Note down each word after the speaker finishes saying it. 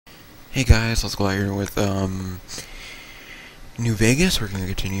Hey guys, let's go out here with New Vegas. We're gonna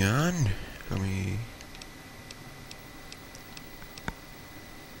continue on.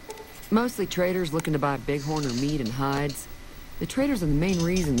 Mostly traders looking to buy bighorn or meat and hides. The traders are the main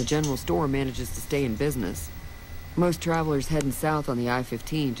reason the general store manages to stay in business. Most travelers heading south on the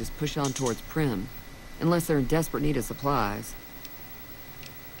I-15 just push on towards Prim, unless they're in desperate need of supplies.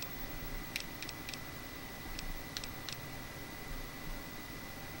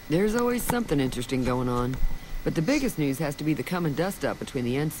 There's always something interesting going on, but the biggest news has to be the coming dust-up between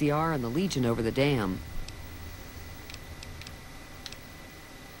the NCR and the Legion over the dam.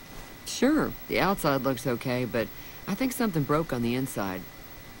 Sure, the outside looks okay, but I think something broke on the inside.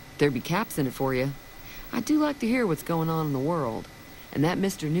 There'd be caps in it for you. I do like to hear what's going on in the world, and that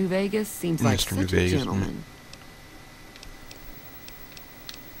Mr. New Vegas seems like such a gentleman.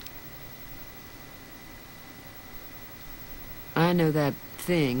 I know that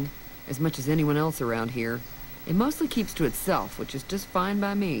thing as much as anyone else around here. It mostly keeps to itself, which is just fine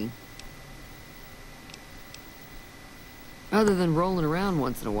by me. Other than rolling around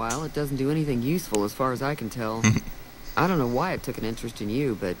once in a while, it doesn't do anything useful as far as I can tell. I don't know why it took an interest in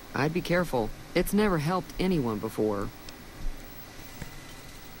you, but I'd be careful. It's never helped anyone before.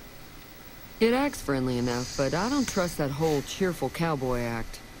 It acts friendly enough, but I don't trust that whole cheerful cowboy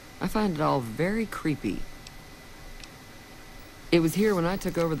act. I find it all very creepy. It was here when I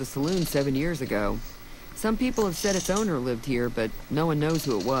took over the saloon 7 years ago. Some people have said its owner lived here, but no one knows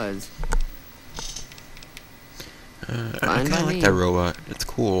who it was. I kinda like that robot. It's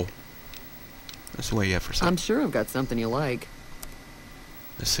cool. That's the way you have for some. I'm sure I've got something you like.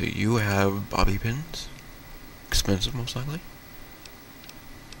 Let's see, you have bobby pins. Expensive, most likely.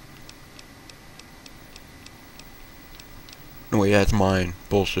 No, wait, yeah, it's mine.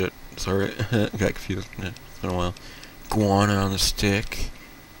 Bullshit. Sorry, got confused. Yeah, it's been a while. Guana on the stick.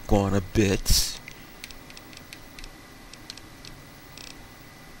 Guana bits.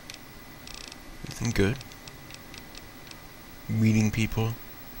 Anything good? Meeting people.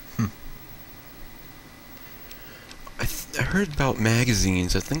 I heard about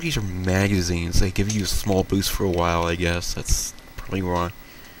magazines. I think these are magazines. They give you a small boost for a while, I guess. That's probably wrong.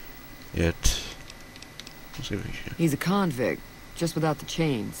 Let's see what He's a convict, just without the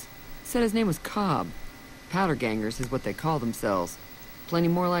chains. Said his name was Cobb. Powder gangers is what they call themselves. Plenty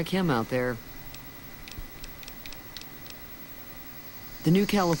more like him out there. The new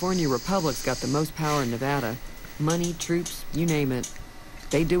California Republic's got the most power in Nevada. Money, troops, you name it.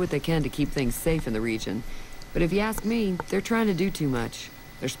 They do what they can to keep things safe in the region. But if you ask me, they're trying to do too much.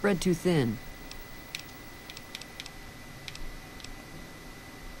 They're spread too thin.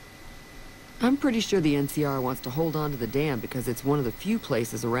 I'm pretty sure the NCR wants to hold on to the dam because it's one of the few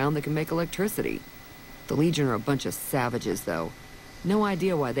places around that can make electricity. The Legion are a bunch of savages, though. No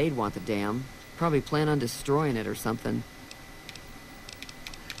idea why they'd want the dam. Probably plan on destroying it or something.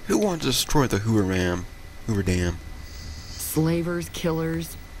 Who wants to destroy the Hoover Dam? Slavers,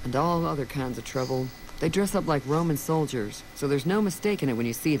 killers, and all other kinds of trouble. They dress up like Roman soldiers, so there's no mistaking it when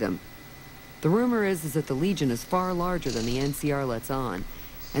you see them. The rumor is that the Legion is far larger than the NCR lets on,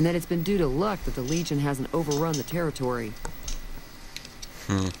 and that it's been due to luck that the Legion hasn't overrun the territory.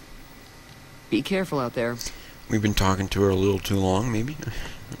 Be careful out there. We've been talking to her a little too long, maybe?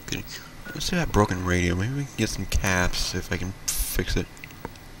 Okay. Let's see that broken radio. Maybe we can get some caps if I can fix it.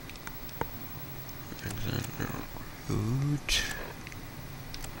 Root.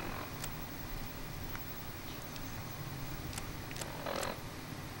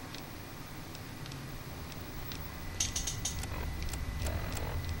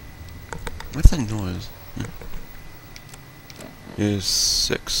 What's that noise? It is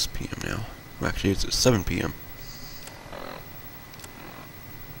 6 p.m. now. Well, actually, it's 7 p.m.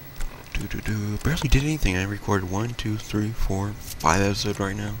 Barely did anything. I recorded 1, 2, 3, 4, 5 episodes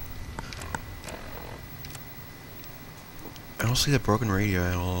right now. I don't see the broken radio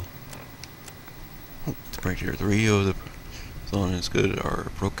at all. Oh, it's right here. The radio the song is good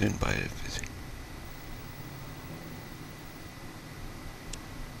are broken by a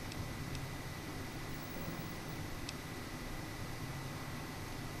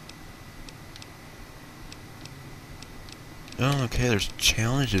Oh, okay, there's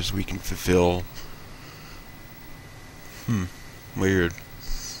challenges we can fulfill. Weird.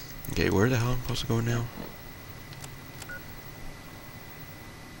 Okay, where the hell am I supposed to go now?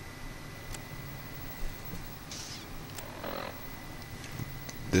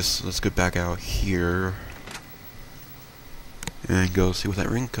 Let's get back out here. And go see what that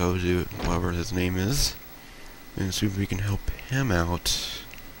ring code is, whatever his name is. And see if we can help him out.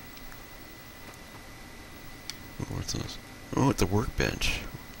 What's this? Oh, it's a workbench.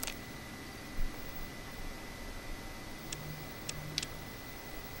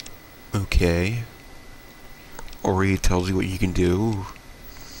 Okay. Already tells you what you can do.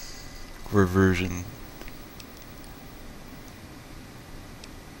 Reversion.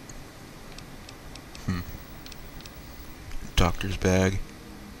 Doctor's bag.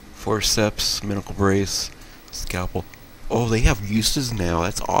 Forceps, medical brace, scalpel. Oh, they have uses now.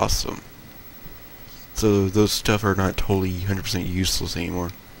 That's awesome. So those stuff are not totally 100% useless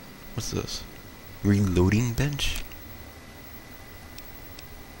anymore. What's this? Reloading bench?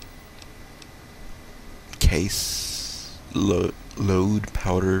 Case. Load,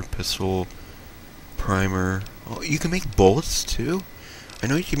 powder, pistol, primer. Oh, you can make bullets too? I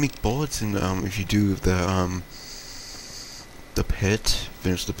know you can make bullets in, if you do the pit,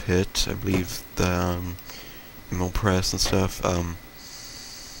 finish the pit, I believe the, ammo press and stuff,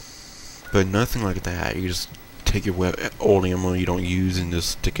 but nothing like that. You just take your old ammo you don't use and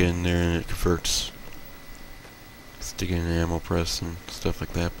just stick it in there and it converts. Stick it in an ammo press and stuff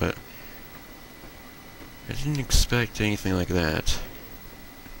like that, but I didn't expect anything like that.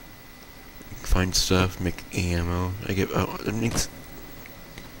 Find stuff, make ammo. I get, oh, it makes,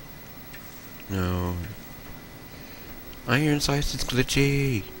 no. Iron sight is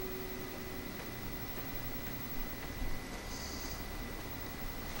glitchy.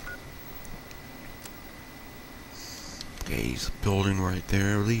 Okay, he's building right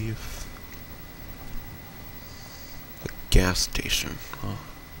there, I believe. The gas station, huh?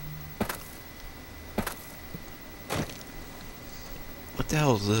 What the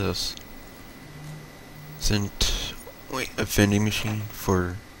hell is this? Wait, a vending machine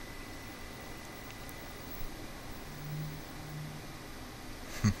for...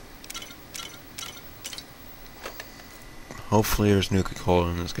 Hopefully there's no Coca-Cola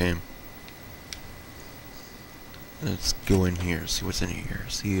in this game. Let's go in here, see what's in here.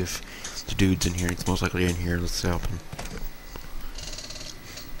 See if the dude's in here. It's most likely in here. Let's help him.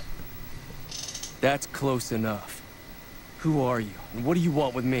 That's close enough. Who are you, and what do you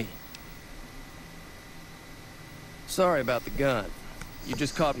want with me? Sorry about the gun. You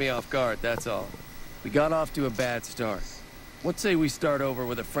just caught me off guard, that's all. We got off to a bad start. What say we start over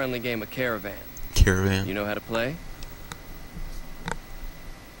with a friendly game of Caravan? Caravan? You know how to play?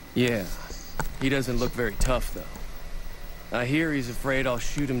 Yeah. He doesn't look very tough, though. I hear he's afraid I'll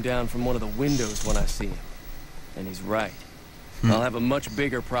shoot him down from one of the windows when I see him. And he's right. I'll have a much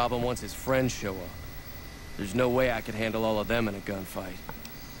bigger problem once his friends show up. There's no way I could handle all of them in a gunfight.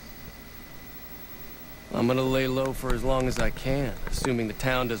 I'm gonna lay low for as long as I can, assuming the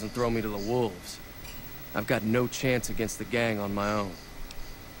town doesn't throw me to the wolves. I've got no chance against the gang on my own.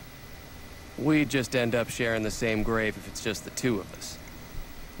 We'd just end up sharing the same grave if it's just the two of us.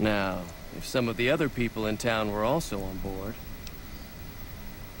 Now, if some of the other people in town were also on board...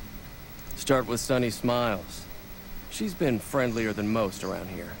 Start with Sunny Smiles. She's been friendlier than most around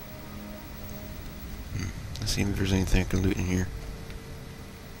here. Let's see if there's anything I can loot in here.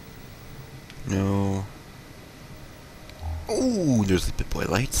 No. Ooh, there's the Pip-Boy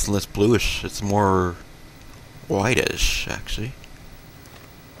lights. Less bluish. It's more whitish, actually.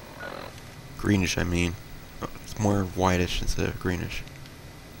 Greenish, I mean. Oh, it's more whitish instead of greenish.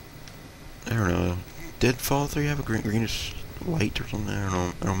 I don't know. Did Fallout 3 have a greenish light or something? I don't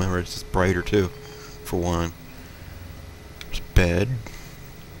know. I don't remember. It's just brighter too, for one. There's bed.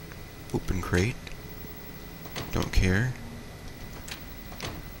 Open crate. Don't care.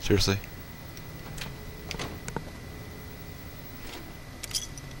 Seriously.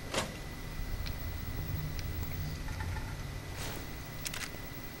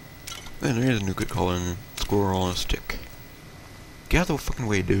 Man, there is a new good call in. Squirrel on a stick. Get out of the fucking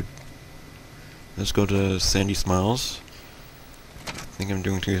way, dude. Let's go to Sandy Smiles. I think I'm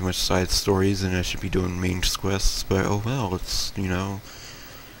doing too much side stories and I should be doing main quests, but oh well, it's, you know,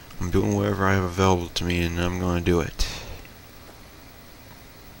 I'm doing whatever I have available to me and I'm gonna do it.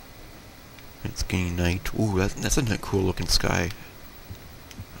 It's getting night. Ooh, that's a cool looking sky.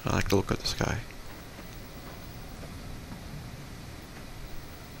 I like to look at the sky.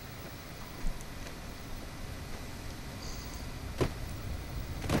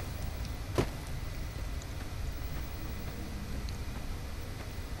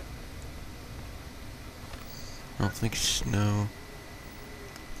 I don't think no.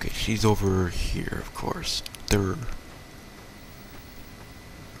 Okay, she's over here, of course. Third.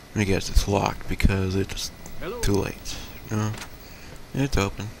 I guess it's locked because it's too late. No, it's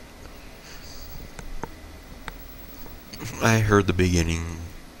open. I heard the beginning.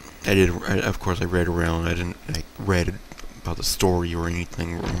 Of course, I read around. I didn't read about the story or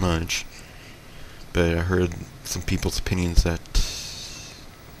anything much, but I heard some people's opinions that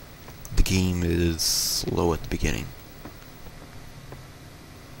the game is slow at the beginning.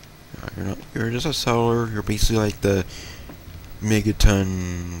 You're just a settler. You're basically like the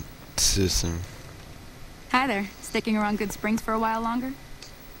megaton system. Hi there. Sticking around Good Springs for a while longer?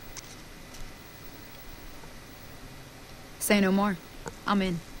 Say no more. I'm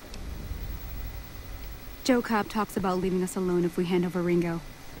in. Joe Cobb talks about leaving us alone if we hand over Ringo.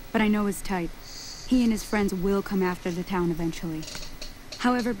 But I know his type. He and his friends will come after the town eventually.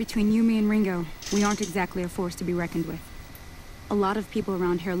 However, between you, me, and Ringo, we aren't exactly a force to be reckoned with. A lot of people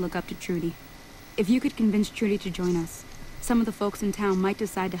around here look up to Trudy. If you could convince Trudy to join us, some of the folks in town might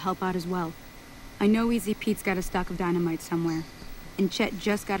decide to help out as well. I know Easy Pete's got a stock of dynamite somewhere, and Chet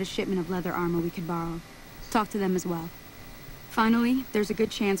just got a shipment of leather armor we could borrow. Talk to them as well. Finally, there's a good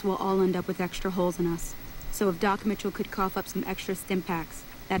chance we'll all end up with extra holes in us. So if Doc Mitchell could cough up some extra stim packs,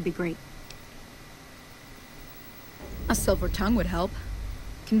 that'd be great. A silver tongue would help.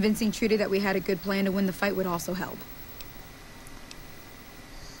 Convincing Trudy that we had a good plan to win the fight would also help.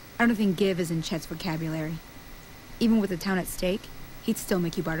 I don't think give is in Chet's vocabulary. Even with the town at stake, he'd still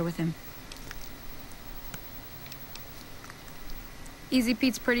make you barter with him. Easy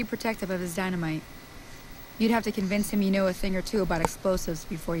Pete's pretty protective of his dynamite. You'd have to convince him you know a thing or two about explosives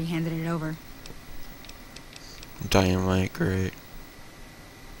before you handed it over. Dynamite, great.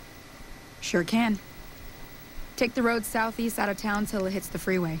 Sure can. Take the road southeast out of town till it hits the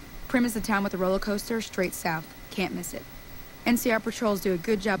freeway. Prim is the town with the roller coaster straight south. Can't miss it. NCR patrols do a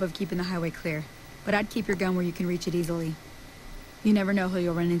good job of keeping the highway clear, but I'd keep your gun where you can reach it easily. You never know who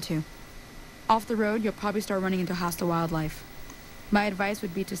you'll run into. Off the road, you'll probably start running into hostile wildlife. My advice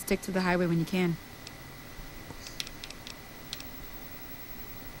would be to stick to the highway when you can.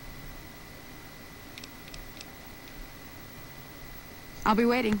 I'll be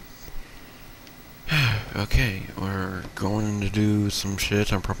waiting. Okay, we're going to do some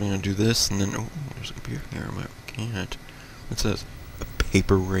shit. I'm probably gonna do this, and then there's a computer here. I can't. It says a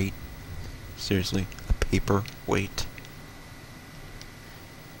paperweight. Seriously, a paperweight.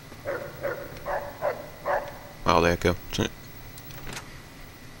 Wow, there you go.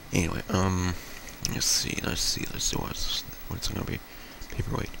 Anyway, let's see what's it gonna be.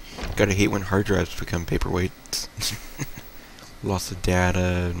 Paperweight. Gotta hate when hard drives become paperweights. Lots of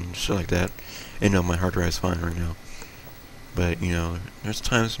data and shit like that. And no, my hard drive's fine right now. But, you know, there's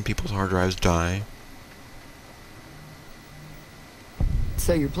times when people's hard drives die.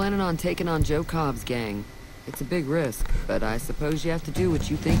 So you're planning on taking on Joe Cobb's gang. It's a big risk, but I suppose you have to do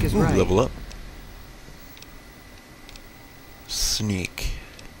what you think is right. Level up. Sneak.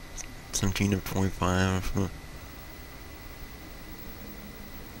 17 of 25.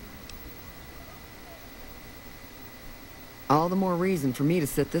 All the more reason for me to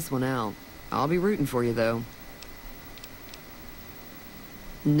sit this one out. I'll be rooting for you, though.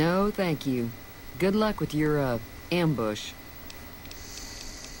 No, thank you. Good luck with your, ambush.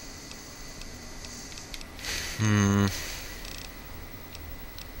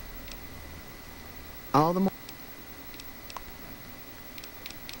 All the more...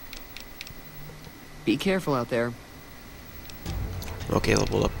 Be careful out there. Okay,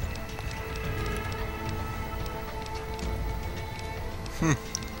 level up.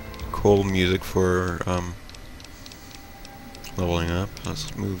 Cool music for, leveling up.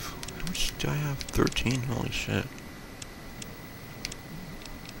 Let's move. How much do I have? 13? Holy shit.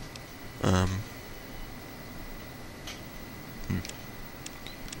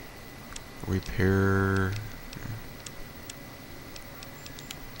 Repair.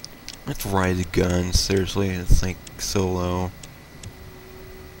 Let's ride the gun, seriously, it's like so low.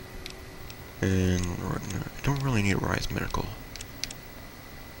 And I don't really need Rise Medical.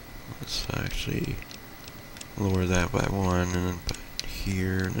 Let's actually lower that by 1 and then put it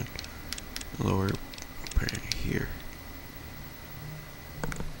here and then lower, put it here.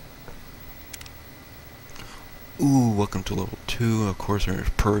 Ooh, welcome to level 2. Of course, there's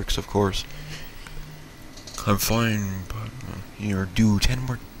perks, of course. I'm fine, but you do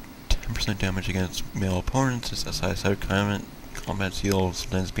 10% damage against male opponents. It's a side combat seal.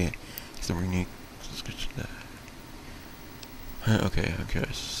 Sometimes be some unique. Okay.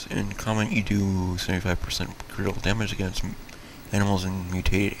 In combat, you do 75% critical damage against animals and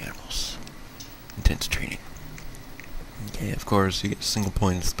mutated animals. Intense training. Okay, of course, you get single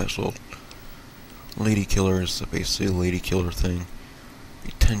point special. Lady killer is basically a lady killer thing.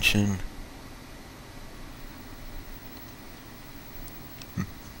 Retention.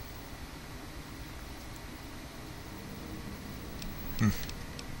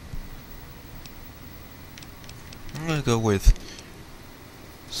 I'm gonna go with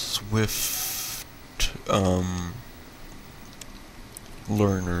Swift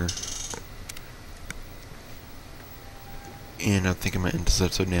Learner. And I think I'm going to end this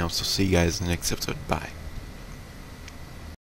episode now, so see you guys in the next episode. Bye.